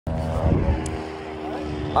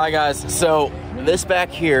Alright guys, so this back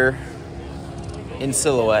here in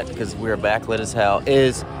silhouette, because we're backlit as hell,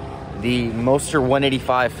 is the Moster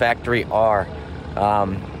 185 Factory R.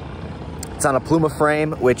 It's on a Pluma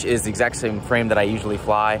frame, which is the exact same frame that I usually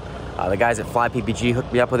fly. The guys at Fly PPG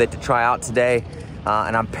hooked me up with it to try out today.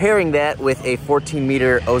 And I'm pairing that with a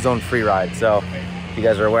 14-meter Ozone Freeride. So, if you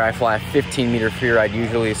guys are aware, I fly a 15-meter Freeride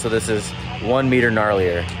usually, so this is 1 meter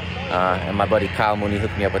gnarlier. And my buddy Kyle Mooney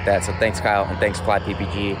hooked me up with that, so thanks Kyle, and thanks Fly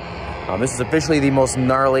PPG. This is officially the most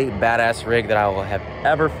gnarly, badass rig that I will have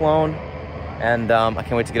ever flown. And I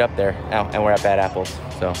can't wait to get up there. Oh, and we're at Bad Apples,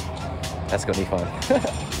 so that's gonna be fun.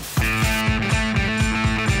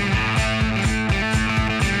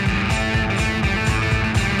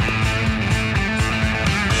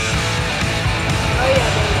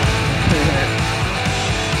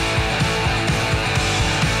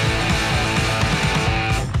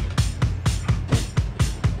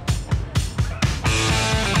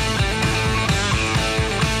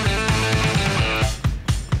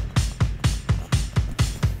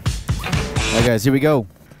 Alright guys, here we go.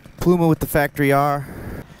 Pluma with the Factory R.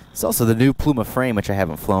 It's also the new Pluma frame, which I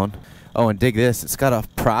haven't flown. Oh, and dig this. It's got a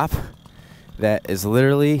prop that is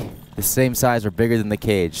literally the same size or bigger than the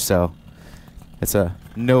cage. So it's a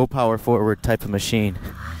no power forward type of machine.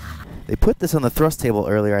 They put this on the thrust table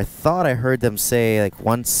earlier. I thought I heard them say like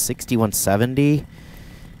 160, 170.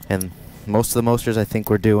 And most of the Mosters I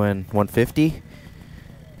think were doing 150.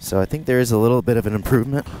 So I think there is a little bit of an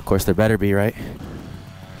improvement. Of course there better be, right?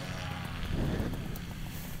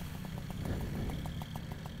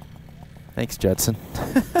 Thanks, Judson.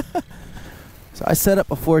 So I set up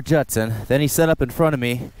before Judson, then he set up in front of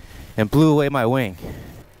me and blew away my wing.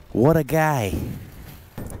 What a guy.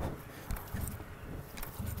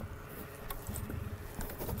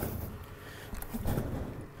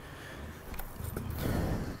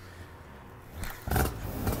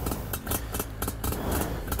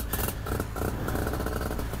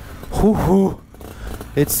 Whoo-hoo.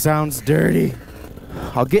 It sounds dirty.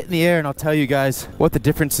 I'll get in the air and I'll tell you guys what the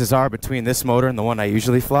differences are between this motor and the one I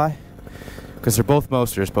usually fly. Because they're both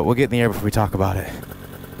Mosters, but we'll get in the air before we talk about it.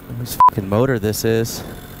 Whose fucking motor this is?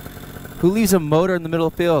 Who leaves a motor in the middle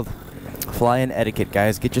of the field? Flying etiquette,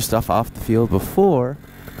 guys. Get your stuff off the field before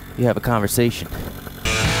you have a conversation.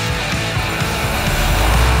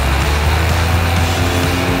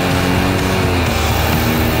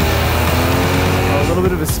 Oh, a little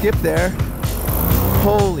bit of a skip there.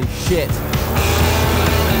 Holy shit.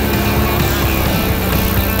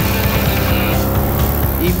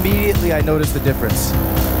 Immediately I noticed the difference.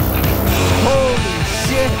 Holy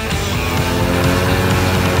shit!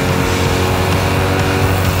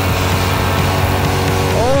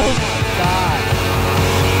 Oh my god!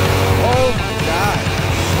 Oh my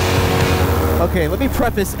god! Okay, let me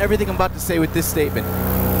preface everything I'm about to say with this statement.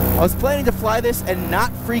 I was planning to fly this and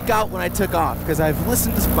not freak out when I took off, because I've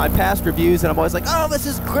listened to my past reviews and I'm always like, oh, this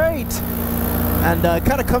is great! And it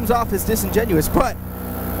kind of comes off as disingenuous, but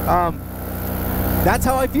that's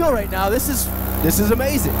how I feel right now. This is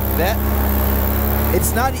amazing.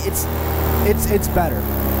 It's better.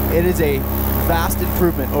 It is a vast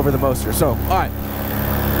improvement over the Moster. So, all right,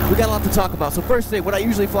 we got a lot to talk about. So first thing, what I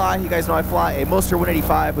usually fly, you guys know I fly a Moster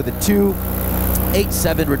 185 with a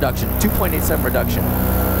 2.87 reduction,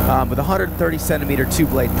 with a 130 centimeter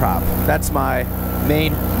two-blade prop. That's my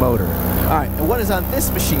main motor. All right, and what is on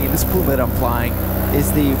this machine, this Pluma that I'm flying,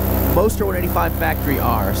 is the Moster 185 Factory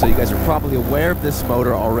R. So you guys are probably aware of this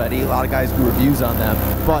motor already. A lot of guys do reviews on them,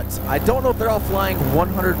 but I don't know if they're all flying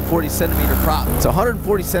 140 centimeter prop. It's a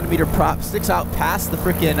 140 centimeter prop, sticks out past the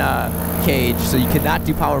freaking cage, so you cannot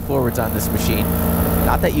do power forwards on this machine.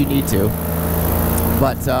 Not that you need to,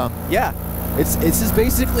 but yeah, this is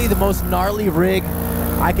basically the most gnarly rig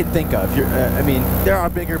I can think of. I mean, there are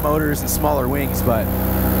bigger motors and smaller wings, but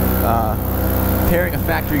pairing a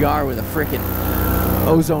Factory R with a freaking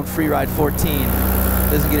Ozone Freeride 14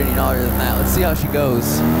 doesn't get any gnarlier than that. Let's see how she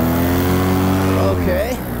goes.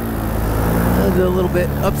 Okay. I'll do a little bit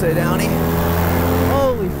upside downy.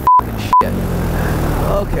 Holy fucking shit.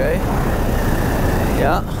 Okay.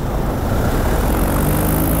 Yeah.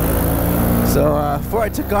 So before I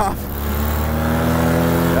took off,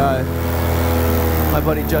 my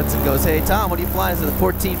buddy Judson goes, hey Tom, what are you flying? Is it the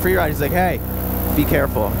 14 Freeride? He's like, hey, be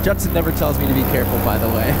careful. Judson never tells me to be careful, by the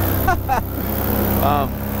way.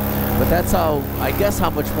 But that's how, I guess, how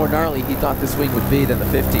much more gnarly he thought this wing would be than the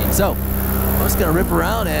 15. So, I'm just going to rip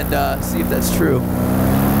around and see if that's true.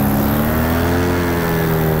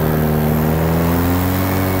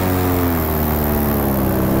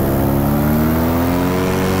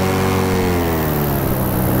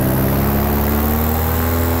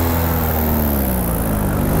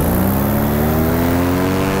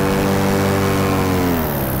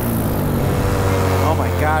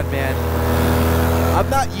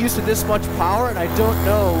 used to this much power, and I don't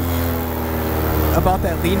know about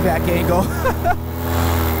that lean back angle.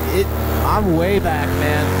 I'm way back,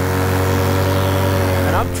 man.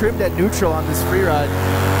 And I'm trimmed at neutral on this Freeride.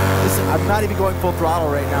 I'm not even going full throttle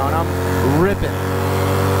right now, and I'm ripping.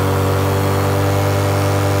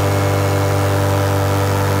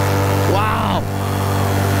 Wow.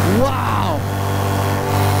 Wow.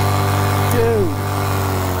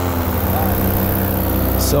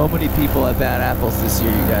 Dude. So many people at Bad Apples this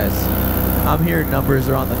year, you guys. I'm hearing numbers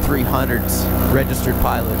around the 300s, registered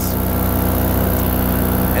pilots.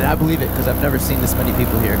 And I believe it, because I've never seen this many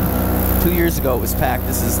people here. 2 years ago it was packed.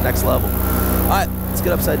 This is next level. Alright, let's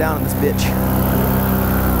get upside down on this bitch.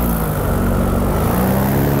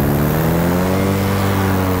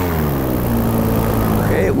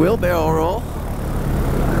 Okay, wheelbarrow roll.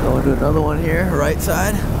 Going to another one here, right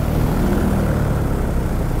side.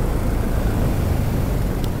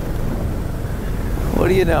 What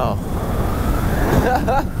do you know?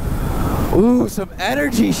 Ooh, some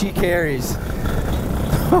energy she carries.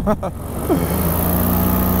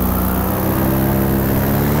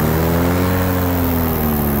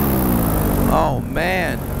 Oh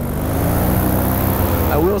man,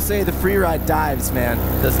 I will say the Freeride dives, man.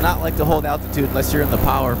 Does not like to hold altitude unless you're in the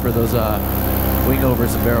power for those wing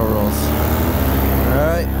overs and barrel rolls. All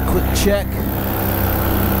right, quick check.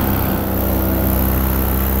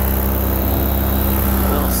 I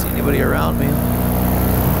don't see anybody around me.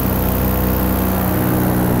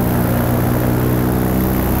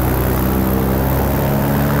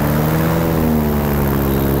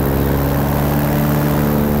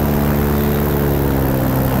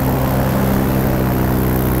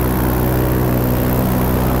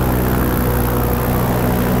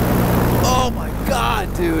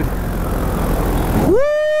 Dude.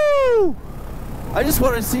 Woo! I just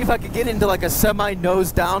wanted to see if I could get into like a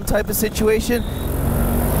semi-nose down type of situation.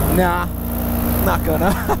 Nah, not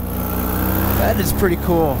gonna. That is pretty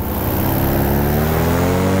cool.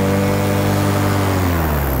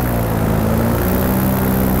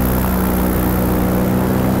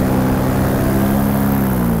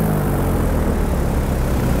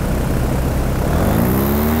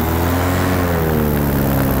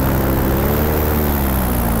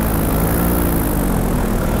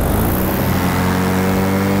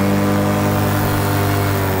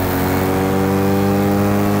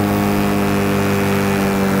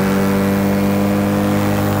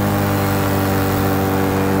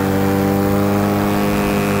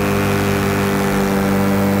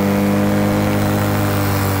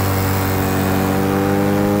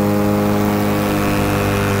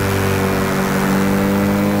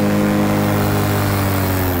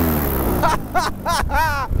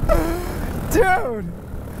 Dude!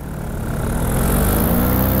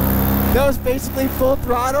 That was basically full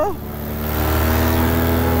throttle.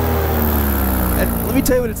 And let me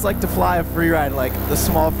tell you what it's like to fly a Freeride, like the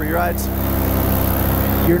small Freerides.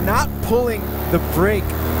 You're not pulling the brake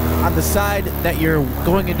on the side that you're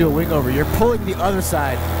going into a wing over. You're pulling the other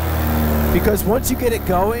side. Because once you get it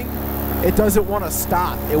going, it doesn't want to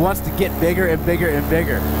stop. It wants to get bigger and bigger and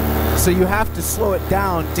bigger. So you have to slow it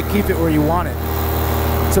down to keep it where you want it.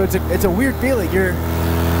 So it's a weird feeling.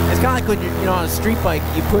 It's kind of like when you're on a street bike,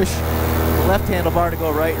 you push the left handlebar to go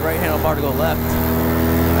right, right handlebar to go left.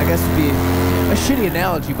 I guess would be a shitty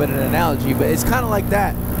analogy, but an analogy. But it's kind of like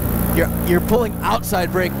that. You're pulling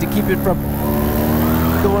outside brake to keep it from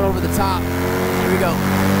going over the top. Here we go.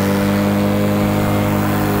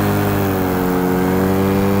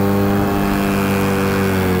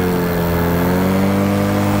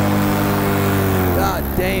 God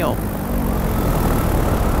damn.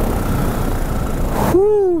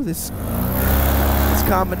 Whew, this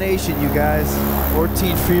combination, you guys.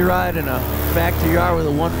 14 Freeride and a factory R with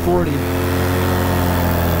a 140.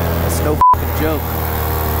 That's no f***ing joke.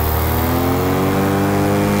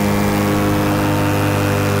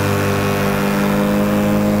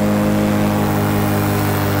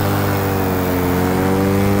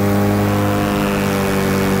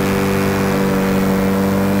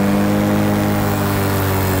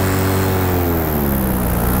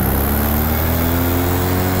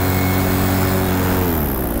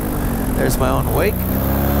 There's my own wake.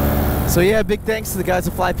 So yeah, big thanks to the guys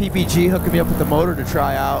at Fly PPG hooking me up with the motor to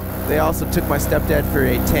try out. They also took my stepdad for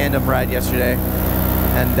a tandem ride yesterday.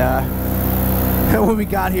 And when we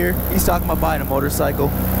got here, he's talking about buying a motorcycle.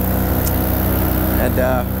 And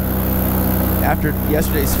after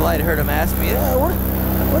yesterday's flight, I heard him ask me,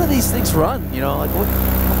 what do these things run? You know, like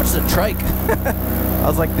how much is a trike? I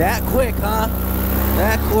was like, that quick, huh?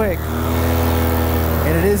 That quick.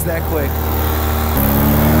 And it is that quick.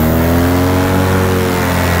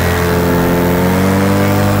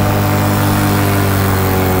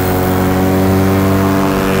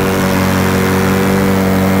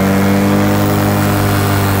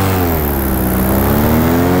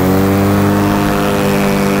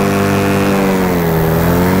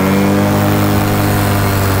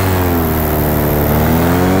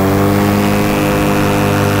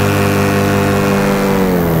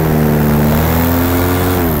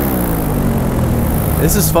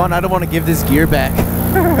 This is fun. I don't want to give this gear back.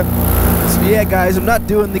 So yeah, guys, I'm not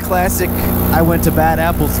doing the classic I went to Bad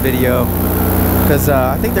Apples video because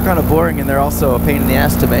I think they're kind of boring and they're also a pain in the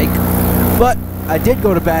ass to make. But I did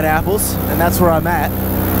go to Bad Apples, and that's where I'm at.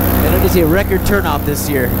 And it is a record turnout this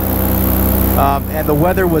year. And the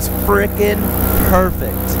weather was frickin'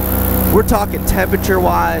 perfect. We're talking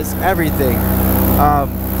temperature-wise, everything.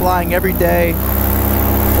 Flying every day,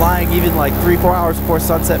 flying even like 3-4 hours before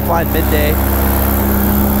sunset, flying midday.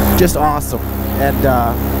 Just awesome. And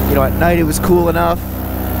you know, at night it was cool enough.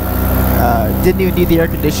 Didn't even need the air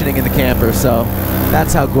conditioning in the camper, so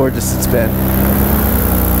that's how gorgeous it's been.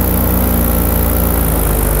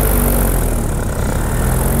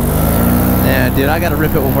 Man, dude, I gotta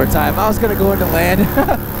rip it one more time. I was gonna go into land.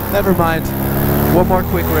 Never mind. One more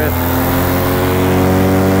quick rip.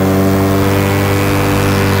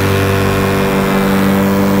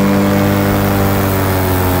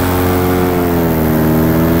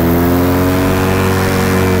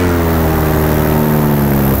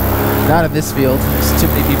 Not in this field. There's too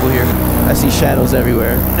many people here. I see shadows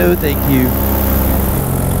everywhere. No, thank you.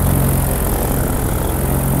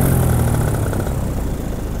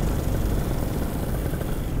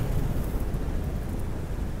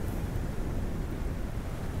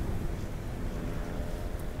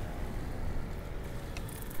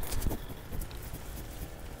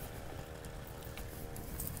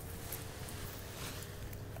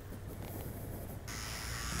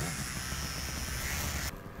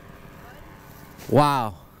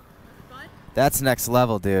 Wow. That's next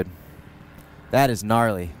level, dude. That is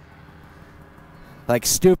gnarly. Like,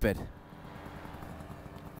 stupid.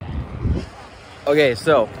 Okay,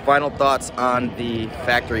 so final thoughts on the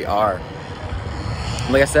Factory R.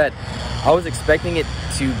 Like I said, I was expecting it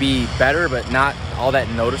to be better, but not all that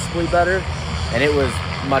noticeably better, and it was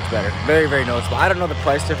much better. Very, very noticeable. I don't know the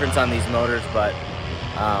price difference on these motors, but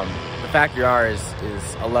the Factory R is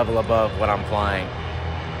a level above what I'm flying.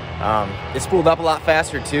 It spooled up a lot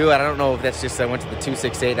faster too. I don't know if that's just I went to the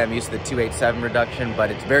 268 and I'm used to the 287 reduction,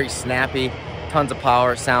 but it's very snappy, tons of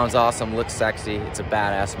power, sounds awesome, looks sexy. It's a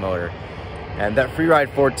badass motor. And that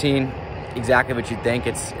Freeride 14, exactly what you'd think.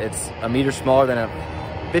 It's a meter smaller than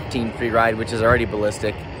a 15 Freeride, which is already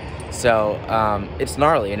ballistic. So it's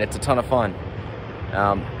gnarly and it's a ton of fun.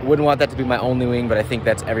 Wouldn't want that to be my only wing, but I think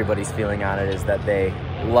that's everybody's feeling on it, is that they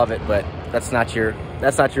love it, but that's not your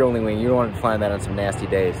only wing. You don't want to be flying that on some nasty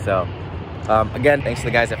days. So again, thanks to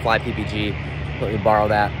the guys at Fly PPG, let me borrow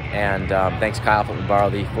that, and thanks Kyle for letting me borrow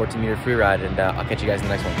the 14-meter Freeride, and I'll catch you guys in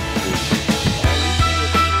the next one.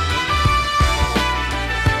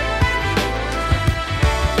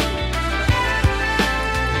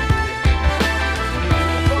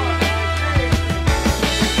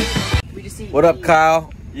 Peace. What up,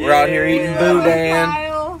 Kyle? Yeah. We're out here eating boudin.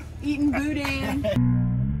 Kyle, eating boudin.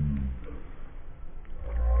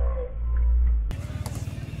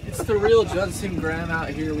 It's the real Judson Graham out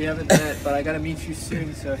here. We haven't met, but I gotta meet you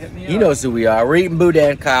soon, so hit me up. He knows who we are. We're eating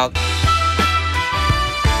boudin, Kyle.